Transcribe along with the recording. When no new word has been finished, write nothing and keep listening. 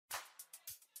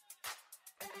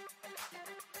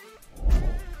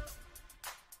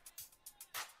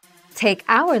Take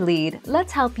our lead,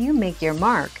 let's help you make your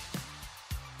mark.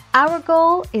 Our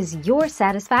goal is your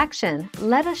satisfaction.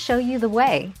 Let us show you the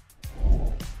way.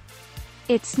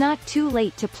 It's not too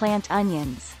late to plant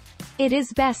onions. It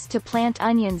is best to plant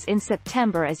onions in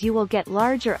September as you will get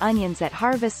larger onions at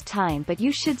harvest time, but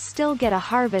you should still get a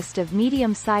harvest of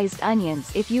medium-sized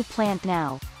onions if you plant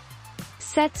now.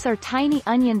 Sets are tiny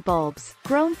onion bulbs,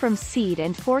 grown from seed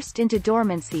and forced into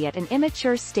dormancy at an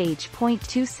immature stage.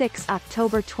 26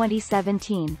 October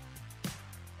 2017.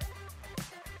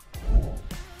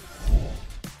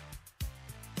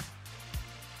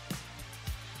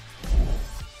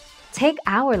 Take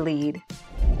our lead.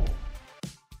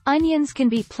 Onions can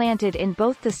be planted in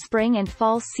both the spring and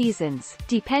fall seasons,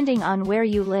 depending on where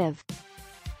you live.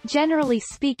 Generally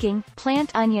speaking, plant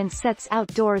onion sets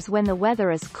outdoors when the weather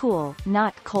is cool,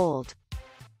 not cold.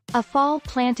 A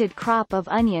fall-planted crop of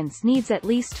onions needs at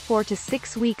least 4 to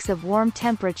 6 weeks of warm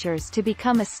temperatures to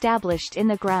become established in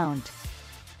the ground.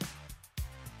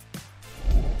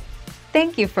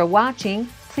 Thank you for watching.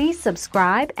 Please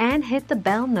subscribe and hit the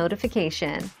bell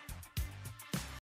notification.